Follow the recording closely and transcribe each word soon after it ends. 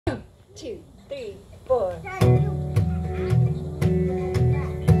2, 3, 4.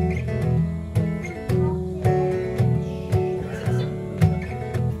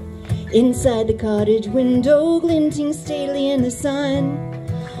 Inside the cottage window, glinting stately in the sun,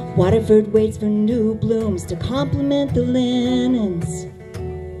 Waterford waits for new blooms to complement the linens.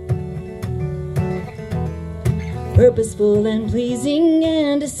 Purposeful and pleasing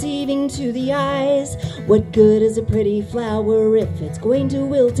and deceiving to the eyes. What good is a pretty flower if it's going to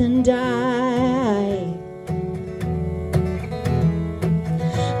wilt and die?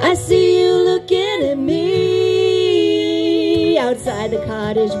 I see you looking at me outside the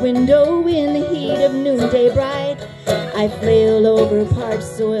cottage window in the heat of noonday bright. I flail over parched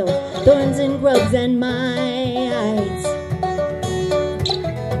soil, thorns and grubs and mites.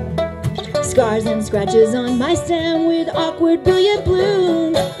 Scars and scratches on my stem with awkward brilliant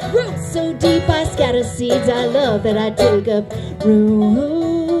blooms. Roots so deep I scatter seeds I love that I take up room.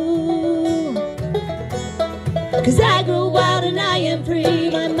 'Cause I grow wild and I am free.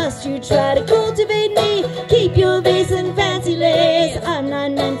 Why must you try to cultivate me? Keep your vase and fancy lace. I'm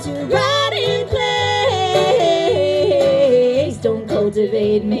not meant to rot in place. Don't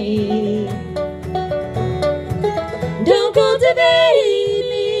cultivate me. Don't cultivate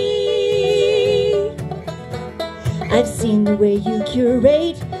me. I've seen the way you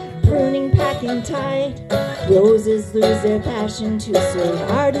curate, pruning, packing tight. Roses lose their passion to serve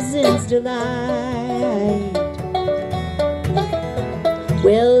artisans' delight.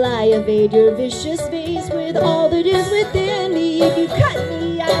 Well, I evade your vicious vase with all that is within me. If you cut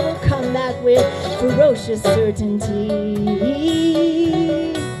me, I will come back with ferocious certainty.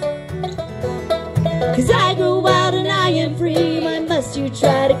 'Cause I grow wild and I am free. Why must you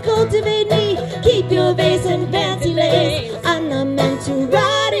try to cultivate me? Keep your vase and fancy lace. I'm not meant to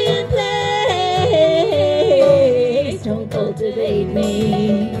rot in place. Don't cultivate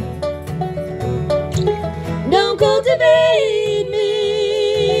me. Don't cultivate me.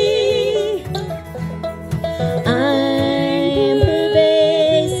 I'm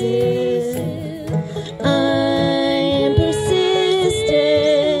pervasive. I'm persistent.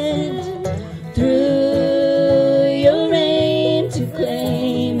 Through your aim to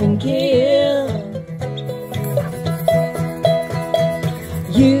claim and kill.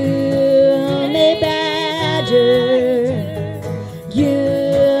 You may badger. You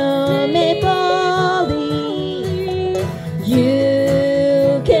may bully.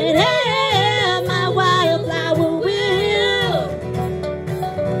 You can have my wildflower will.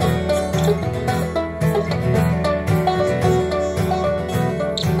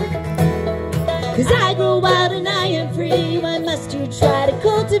 'Cause I grow wild and I am free. Why must you try to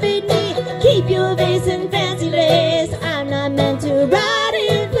cultivate me? Keep your vase and fancy lace. I'm not meant to rot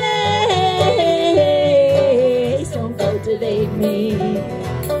in place. Don't cultivate me.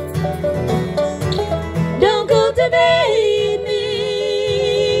 Don't cultivate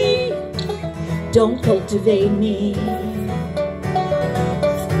me. Don't cultivate me.